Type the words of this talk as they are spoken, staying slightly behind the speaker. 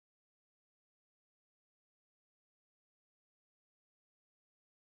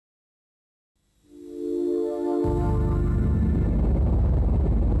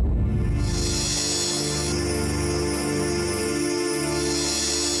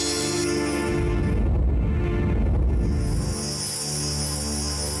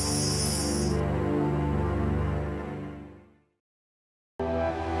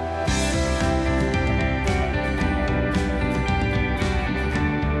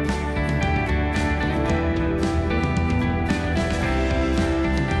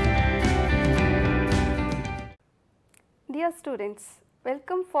students,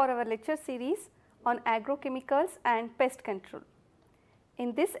 welcome for our lecture series on agrochemicals and pest control.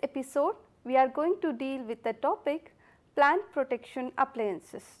 In this episode, we are going to deal with the topic plant protection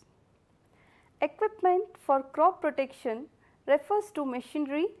appliances. Equipment for crop protection refers to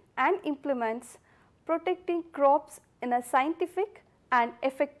machinery and implements protecting crops in a scientific and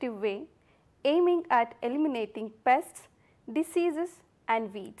effective way, aiming at eliminating pests, diseases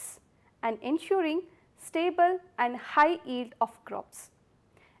and weeds and ensuring stable and high yield of crops.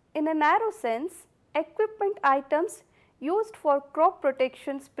 In a narrow sense, equipment items used for crop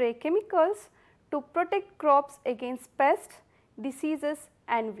protection spray chemicals to protect crops against pests, diseases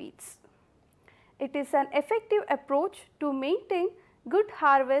and weeds. It is an effective approach to maintain good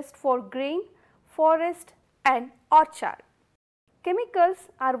harvest for grain, forest and orchard. Chemicals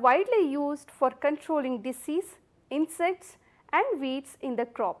are widely used for controlling disease, insects and weeds in the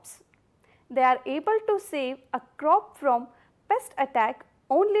crops. They are able to save a crop from pest attack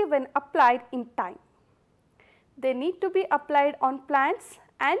only when applied in time. They need to be applied on plants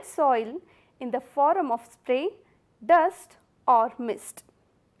and soil in the form of spray, dust or mist.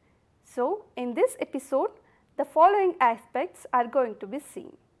 So, in this episode, the following aspects are going to be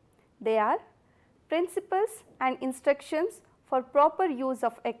seen. They are principles and instructions for proper use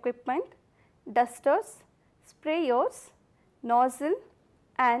of equipment, dusters, sprayers, nozzle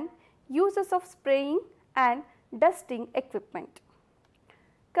and uses of spraying and dusting equipment.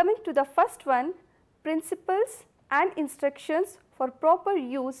 Coming to the first one, principles and instructions for proper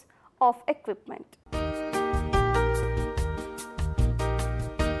use of equipment.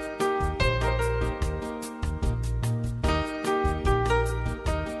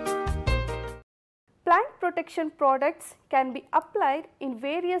 Plant protection products can be applied in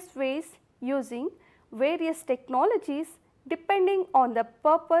various ways using various technologies depending on the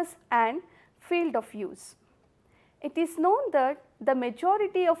purpose and field of use. It is known that the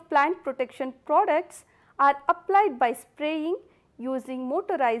majority of plant protection products are applied by spraying using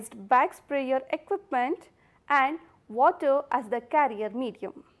motorized bag sprayer equipment and water as the carrier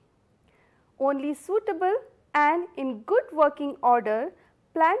medium. Only suitable and in good working order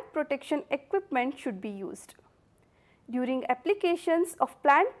plant protection equipment should be used. During applications of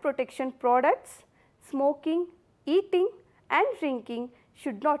plant protection products, smoking, eating and drinking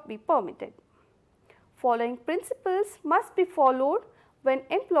should not be permitted. Following principles must be followed when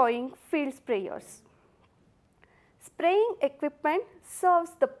employing field sprayers. Spraying equipment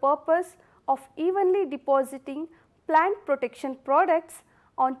serves the purpose of evenly depositing plant protection products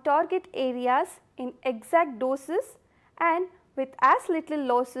on target areas in exact doses and with as little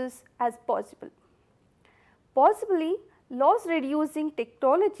losses as possible. Possibly, loss reducing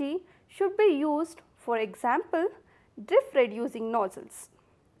technology should be used, for example, drift reducing nozzles.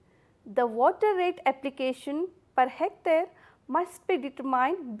 The water rate application per hectare must be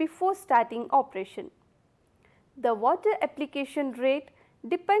determined before starting operation. The water application rate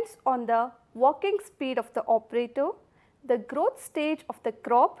depends on the walking speed of the operator, the growth stage of the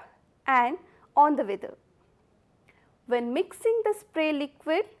crop and on the weather. When mixing the spray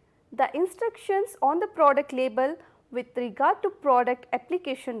liquid, the instructions on the product label with regard to product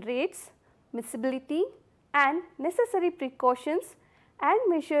application rates, miscibility and necessary precautions and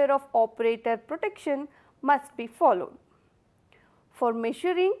measure of operator protection must be followed. For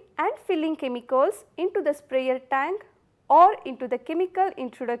measuring and filling chemicals into the sprayer tank or into the chemical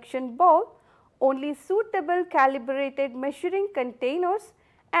introduction bowl, only suitable calibrated measuring containers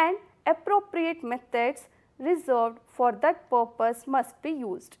and appropriate methods reserved for that purpose must be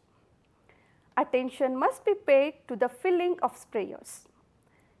used. Attention must be paid to the filling of sprayers.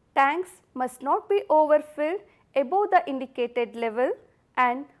 Tanks must not be overfilled above the indicated level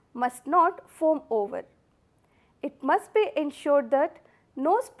and must not foam over. It must be ensured that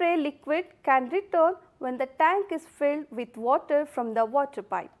no spray liquid can return when the tank is filled with water from the water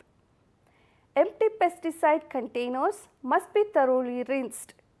pipe. Empty pesticide containers must be thoroughly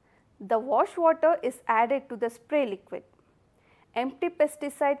rinsed. The wash water is added to the spray liquid. Empty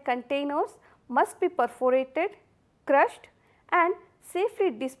pesticide containers must be perforated, crushed and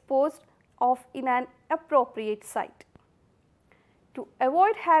safely disposed of in an appropriate site. To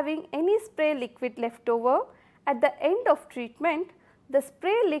avoid having any spray liquid left over at the end of treatment, the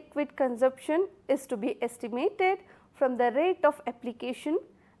spray liquid consumption is to be estimated from the rate of application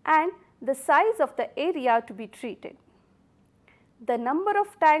and the size of the area to be treated. The number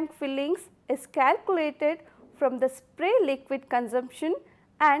of tank fillings is calculated from the spray liquid consumption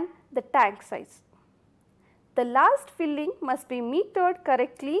and the tank size. The last filling must be metered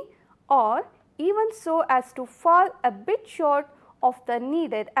correctly or even so as to fall a bit short of the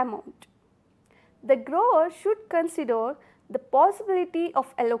needed amount. The grower should consider the possibility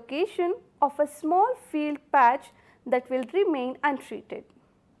of allocation of a small field patch that will remain untreated.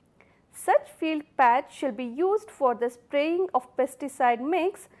 Such field patch shall be used for the spraying of pesticide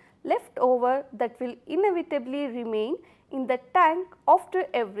mix left over that will inevitably remain in the tank after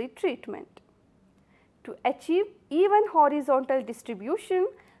every treatment. To achieve even horizontal distribution,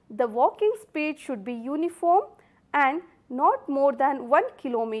 the walking speed should be uniform and not more than 1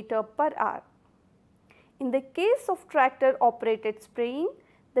 km per hour. In the case of tractor operated spraying,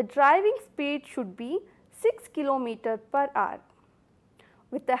 the driving speed should be 6 km per hour.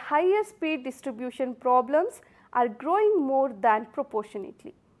 With the higher speed, distribution problems are growing more than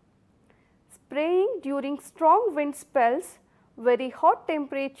proportionately. Spraying during strong wind spells, very hot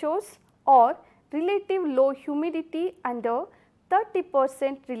temperatures or relative low humidity under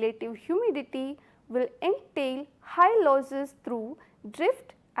 30% relative humidity will entail high losses through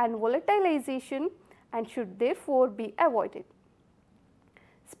drift and volatilization and should therefore be avoided.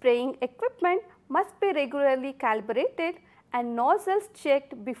 Spraying equipment must be regularly calibrated and nozzles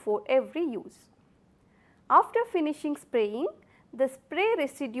checked before every use. After finishing spraying, the spray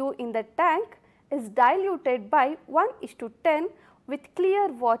residue in the tank is diluted by 1:10 with clear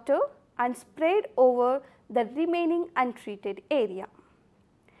water and sprayed over the remaining untreated area.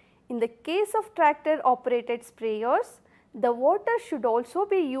 In the case of tractor operated sprayers, the water should also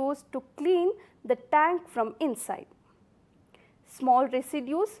be used to clean the tank from inside. Small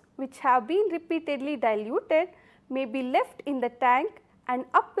residues which have been repeatedly diluted may be left in the tank and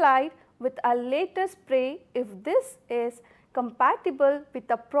applied with a later spray if this is compatible with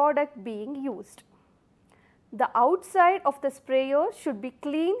the product being used. The outside of the sprayer should be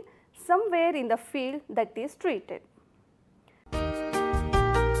cleaned somewhere in the field that is treated.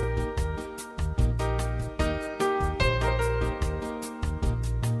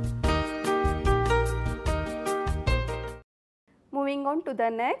 Moving on to the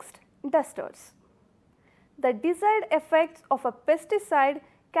next, dusters. The desired effects of a pesticide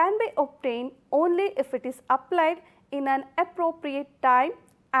can be obtained only if it is applied in an appropriate time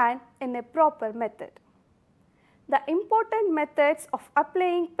and in a proper method. The important methods of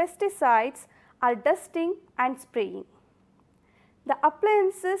applying pesticides are dusting and spraying. The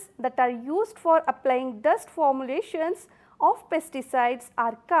appliances that are used for applying dust formulations of pesticides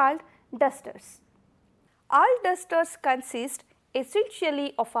are called dusters. All dusters consist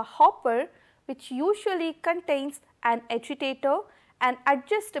essentially of a hopper which usually contains an agitator, an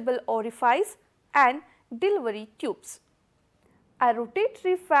adjustable orifice and delivery tubes. A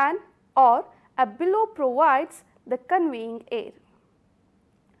rotatory fan or a bellow provides the conveying air.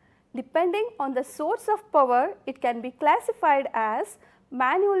 Depending on the source of power, it can be classified as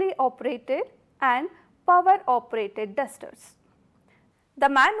manually operated and power operated dusters. The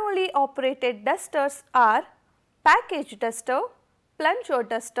manually operated dusters are package duster, plunger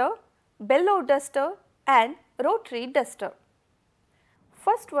duster, bellow duster and rotary duster.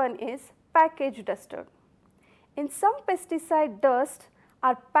 First one is package duster. In some pesticide dust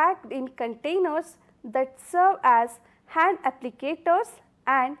are packed in containers that serve as hand applicators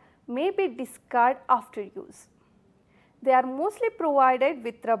and may be discarded after use. They are mostly provided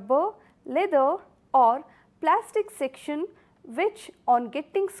with rubber, leather or plastic section which on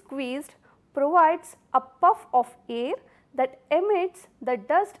getting squeezed provides a puff of air that emits the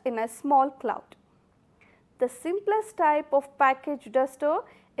dust in a small cloud. The simplest type of package duster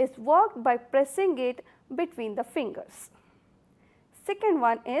is worked by pressing it between the fingers. Second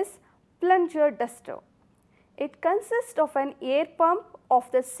one is plunger duster. It consists of an air pump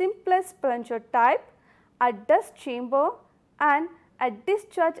of the simplest plunger type, a dust chamber and a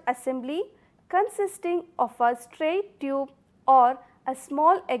discharge assembly consisting of a straight tube or a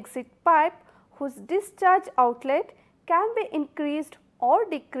small exit pipe whose discharge outlet can be increased or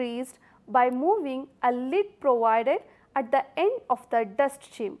decreased by moving a lid provided at the end of the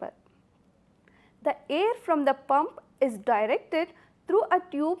dust chamber. The air from the pump is directed through a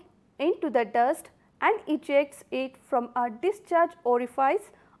tube into the dust and ejects it from a discharge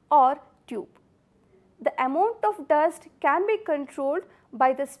orifice or tube. The amount of dust can be controlled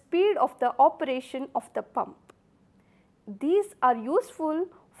by the speed of the operation of the pump. These are useful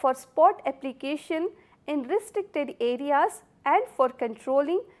for spot application in restricted areas and for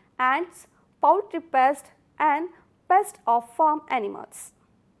controlling ants, poultry pest and pest of farm animals.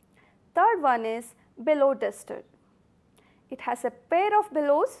 Third one is bellow duster. It has a pair of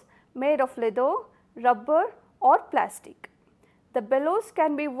bellows made of leather, rubber or plastic. The bellows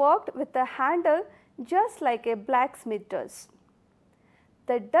can be worked with a handle just like a blacksmith does.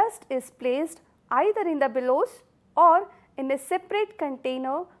 The dust is placed either in the bellows or in a separate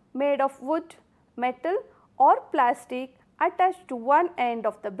container made of wood, metal or plastic attached to one end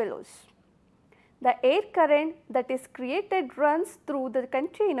of the bellows. The air current that is created runs through the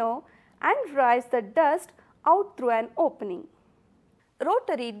container and drives the dust out through an opening.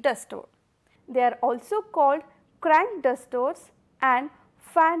 Rotary duster. They are also called crank dusters and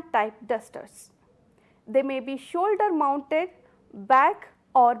fan type dusters. They may be shoulder mounted, back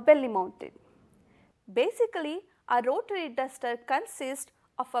or belly mounted. Basically, a rotary duster consists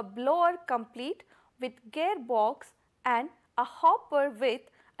of a blower complete with gearbox and a hopper with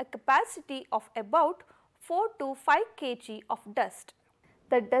a capacity of about 4 to 5 kg of dust.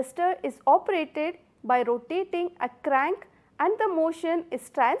 The duster is operated by rotating a crank and the motion is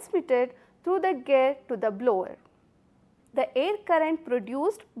transmitted through the gear to the blower. The air current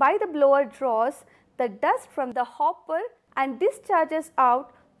produced by the blower draws the dust from the hopper and discharges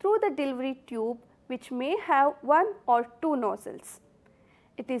out through the delivery tube, which may have 1 or 2 nozzles.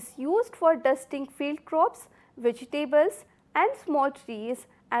 It is used for dusting field crops, vegetables and small trees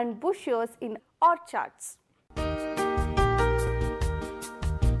and bushes in orchards.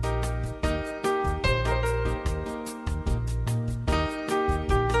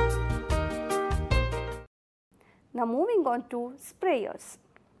 Now moving on to sprayers.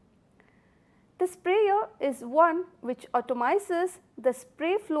 The sprayer is one which atomizes the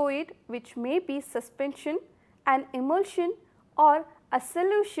spray fluid, which may be suspension, an emulsion or a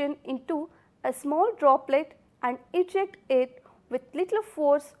solution, into a small droplet and eject it with little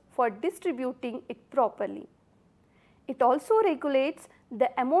force for distributing it properly. It also regulates the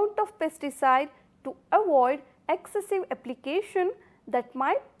amount of pesticide to avoid excessive application that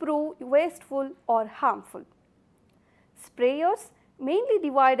might prove wasteful or harmful. Sprayers mainly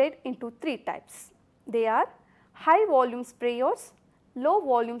divided into 3 types. They are high volume sprayers, low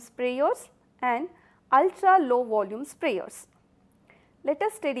volume sprayers and ultra low volume sprayers. Let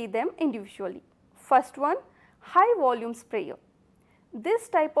us study them individually. First one, high volume sprayer. This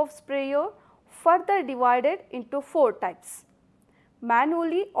type of sprayer further divided into 4 types: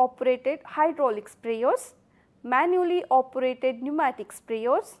 manually operated hydraulic sprayers, manually operated pneumatic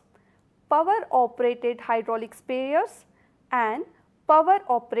sprayers, power operated hydraulic sprayers and power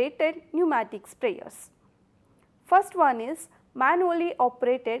operated pneumatic sprayers. First one is manually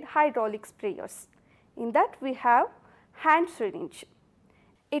operated hydraulic sprayers. In that we have hand syringe.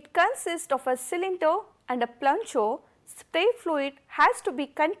 It consists of a cylinder and a plunger. Spray fluid has to be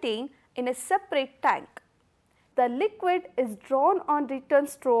contained in a separate tank. The liquid is drawn on return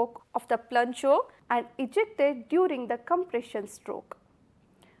stroke of the plunger and ejected during the compression stroke.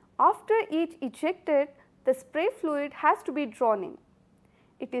 After each ejected, the spray fluid has to be drawn in.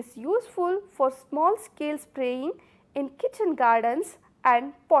 It is useful for small scale spraying in kitchen gardens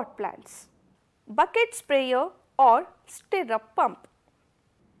and pot plants. Bucket sprayer or stirrup pump.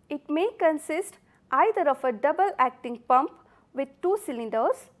 It may consist either of a double acting pump with 2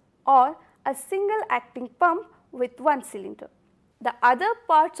 cylinders or a single acting pump with 1 cylinder. The other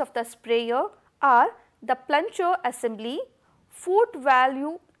parts of the sprayer are the plunger assembly, foot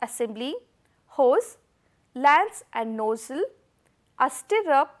valve assembly, hose, lance and nozzle, a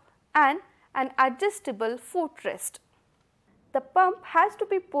stirrup and an adjustable foot rest. The pump has to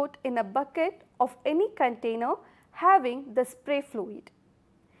be put in a bucket of any container having the spray fluid.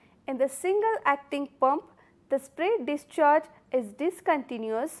 In the single acting pump, the spray discharge is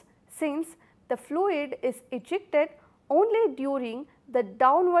discontinuous since the fluid is ejected only during the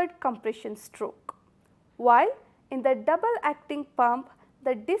downward compression stroke, while in the double acting pump,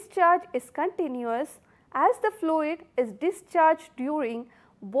 the discharge is continuous as the fluid is discharged during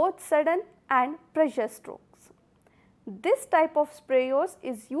both sudden and pressure strokes. This type of sprayers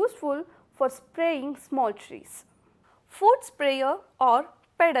is useful for spraying small trees. Foot sprayer or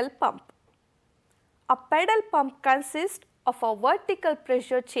pedal pump. A pedal pump consists of a vertical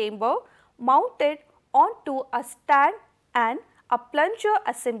pressure chamber mounted onto a stand and a plunger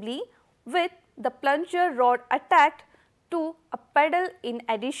assembly with the plunger rod attached to a pedal in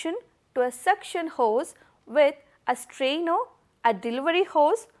addition to a suction hose with a strainer, a delivery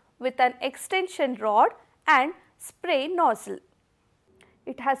hose with an extension rod and spray nozzle.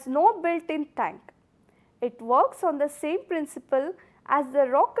 It has no built-in tank. It works on the same principle as the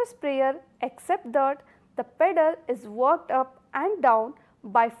rocker sprayer, except that the pedal is worked up and down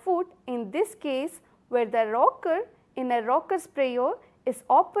by foot, in this case where the rocker in a rocker sprayer is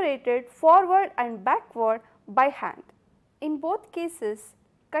operated forward and backward by hand. In both cases,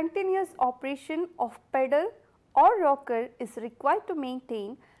 continuous operation of pedal or rocker is required to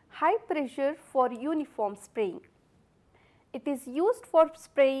maintain high pressure for uniform spraying. It is used for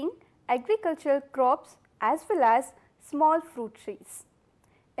spraying agricultural crops as well as small fruit trees.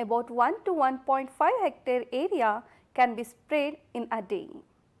 About 1 to 1.5 hectare area can be sprayed in a day.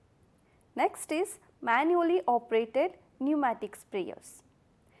 Next is manually operated pneumatic sprayers.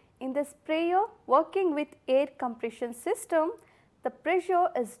 In the sprayer working with air compression system, the pressure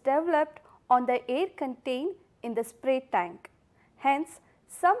is developed on the air contained in the spray tank. Hence,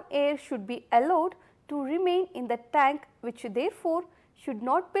 some air should be allowed to remain in the tank, which therefore should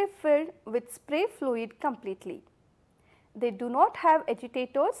not be filled with spray fluid completely. They do not have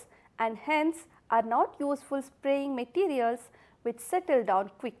agitators and hence are not useful spraying materials which settle down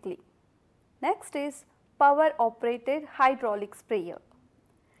quickly. Next is power operated hydraulic sprayer.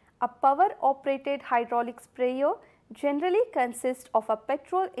 A power operated hydraulic sprayer generally consists of a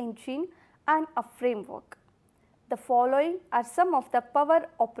petrol engine and a framework. The following are some of the power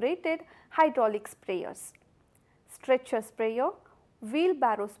operated hydraulic sprayers: stretcher sprayer,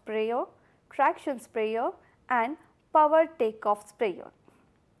 wheelbarrow sprayer, traction sprayer and power takeoff sprayer.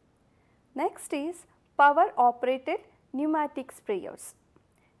 Next is power operated pneumatic sprayers.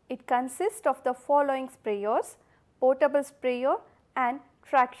 It consists of the following sprayers: portable sprayer and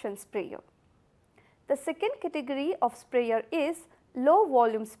traction sprayer. The second category of sprayer is low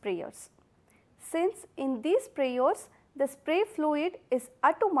volume sprayers. Since in these sprayers the spray fluid is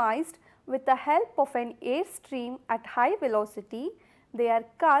atomized with the help of an air stream at high velocity, they are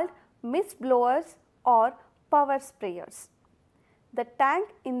called mist blowers or power sprayers. The tank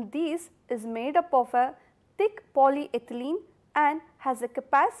in these is made up of a thick polyethylene and has a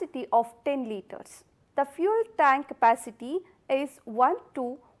capacity of 10 liters. The fuel tank capacity is 1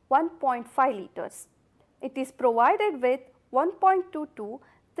 to 1.5 liters. It is provided with 1.2 to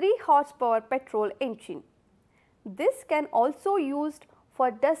 3 horsepower petrol engine. This can also be used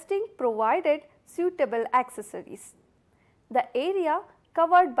for dusting provided suitable accessories. The area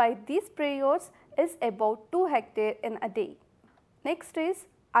covered by these sprayers is about 2 hectares in a day. Next is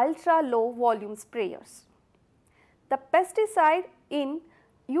ultra low volume sprayers. The pesticide in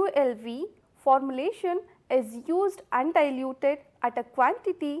ULV formulation is used undiluted at a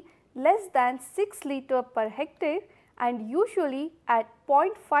quantity less than 6 liters per hectare and usually at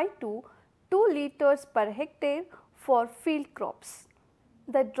 0.5 to 2 liters per hectare for field crops.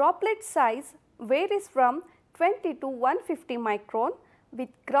 The droplet size varies from 20 to 150 micron with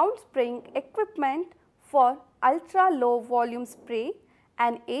ground spraying equipment for ultra low volume spray.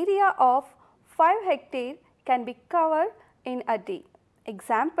 An area of 5 hectares can be covered in a day.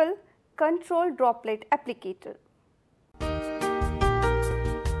 Example, controlled droplet applicator.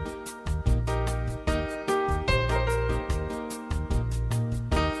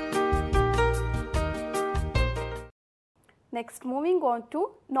 Next, moving on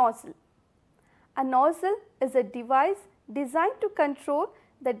to nozzle. A nozzle is a device designed to control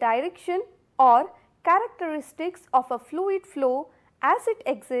the direction or characteristics of a fluid flow as it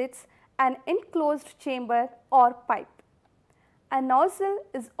exits an enclosed chamber or pipe. A nozzle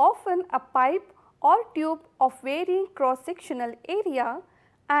is often a pipe or tube of varying cross-sectional area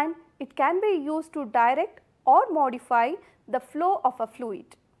and it can be used to direct or modify the flow of a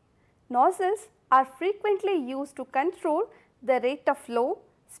fluid. Nozzles are frequently used to control the rate of flow,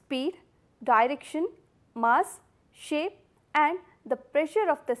 speed, direction, mass, shape and the pressure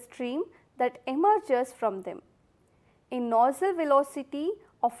of the stream that emerges from them. In nozzle, velocity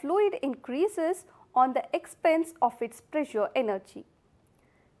of fluid increases on the expense of its pressure energy.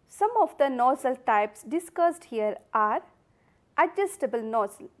 Some of the nozzle types discussed here are adjustable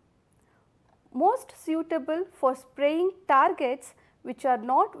nozzle, most suitable for spraying targets which are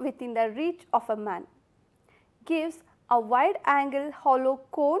not within the reach of a man, gives a wide angle hollow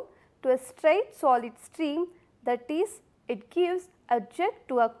cone to a straight solid stream, that is, it gives a jet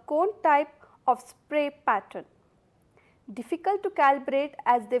to a cone type of spray pattern. Difficult to calibrate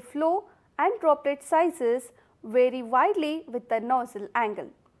as they flow and droplet sizes vary widely with the nozzle angle.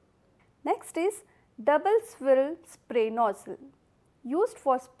 Next is double swirl spray nozzle, used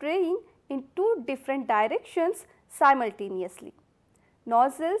for spraying in 2 different directions simultaneously.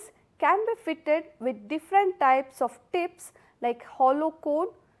 Nozzles can be fitted with different types of tips like hollow cone,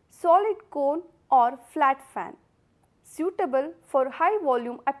 solid cone or flat fan, suitable for high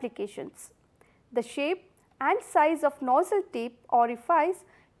volume applications. The shape and size of nozzle tip orifice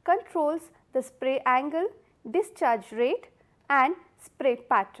controls the spray angle, discharge rate and spray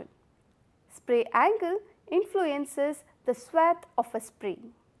pattern. Spray angle influences the swath of a spray.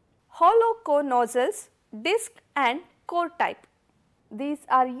 Hollow cone nozzles, disc and core type. These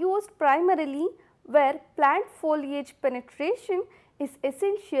are used primarily where plant foliage penetration is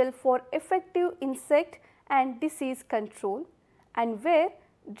essential for effective insect and disease control and where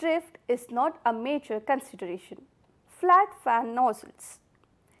drift is not a major consideration. Flat fan nozzles.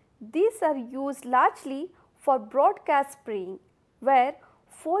 These are used largely for broadcast spraying, where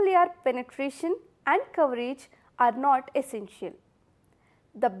foliar penetration and coverage are not essential.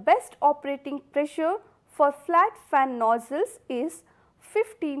 The best operating pressure for flat fan nozzles is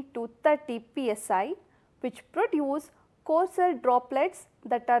 15 to 30 psi, which produce coarser droplets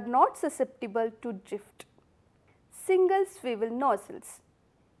that are not susceptible to drift. Single swivel nozzles.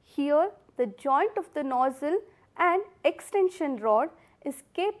 Here, the joint of the nozzle and extension rod is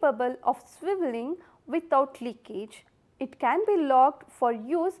capable of swiveling without leakage. It can be locked for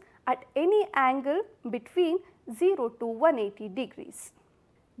use at any angle between 0 to 180 degrees.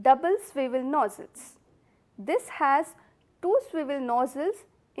 Double swivel nozzles. This has two swivel nozzles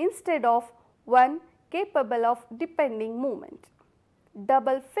instead of one capable of depending movement.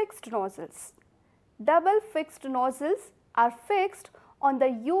 Double fixed nozzles. Double fixed nozzles are fixed on the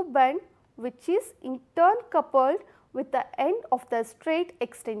U-bend, which is in turn coupled with the end of the straight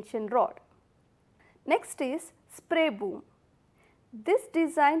extension rod. Next is spray boom. This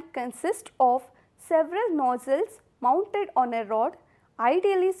design consists of several nozzles mounted on a rod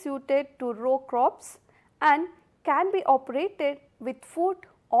ideally suited to row crops and can be operated with foot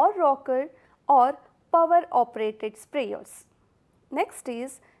or rocker or power operated sprayers. Next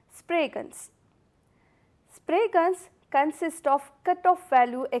is spray guns. Spray guns consist of cut-off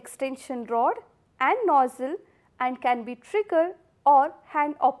value extension rod and nozzle and can be trigger or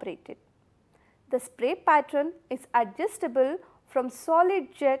hand operated. The spray pattern is adjustable from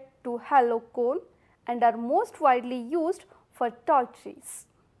solid jet to hollow cone and are most widely used for tall trees.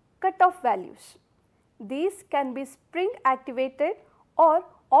 Cut-off values. These can be spring activated or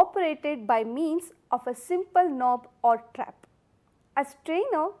operated by means of a simple knob or trap. A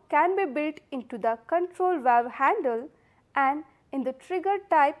strainer can be built into the control valve handle, and in the trigger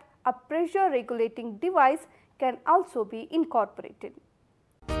type a pressure regulating device can also be incorporated.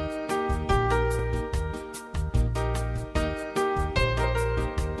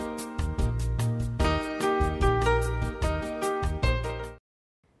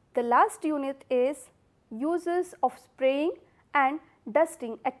 The last unit is uses of spraying and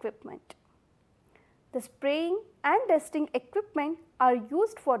dusting equipment. The spraying and dusting equipment are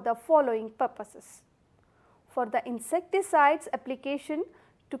used for the following purposes. For the insecticides application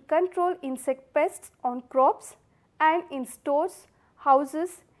to control insect pests on crops and in stores,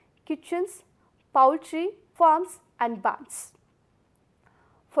 houses, kitchens, poultry, farms and barns.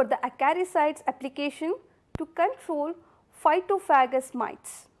 For the acaricides application to control phytophagous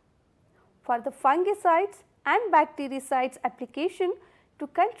mites. For the fungicides and bactericides application to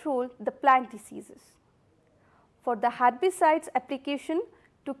control the plant diseases. For the herbicides application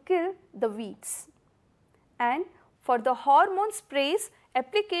to kill the weeds. And for the hormone sprays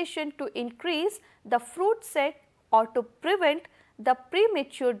application to increase the fruit set or to prevent the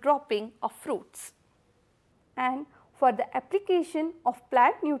premature dropping of fruits. And for the application of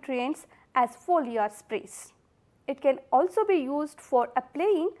plant nutrients as foliar sprays. It can also be used for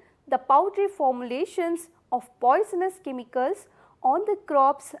applying the powdery formulations of poisonous chemicals on the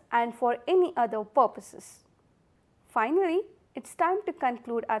crops and for any other purposes. Finally, it is time to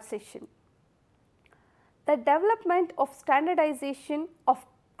conclude our session. The development of standardization of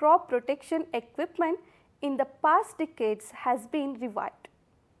crop protection equipment in the past decades has been revived.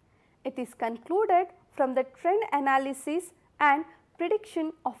 It is concluded from the trend analysis and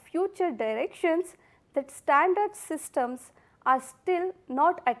prediction of future directions that standard systems are still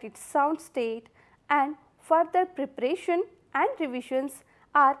not at its sound state and further preparation and revisions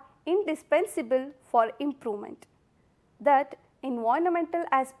are indispensable for improvement. That environmental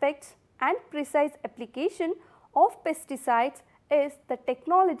aspects and precise application of pesticides is the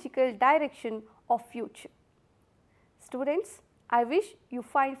technological direction of future. Students, I wish you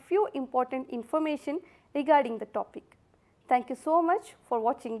find few important information regarding the topic. Thank you so much for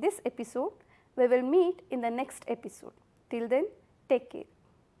watching this episode. We will meet in the next episode. Till then, take care.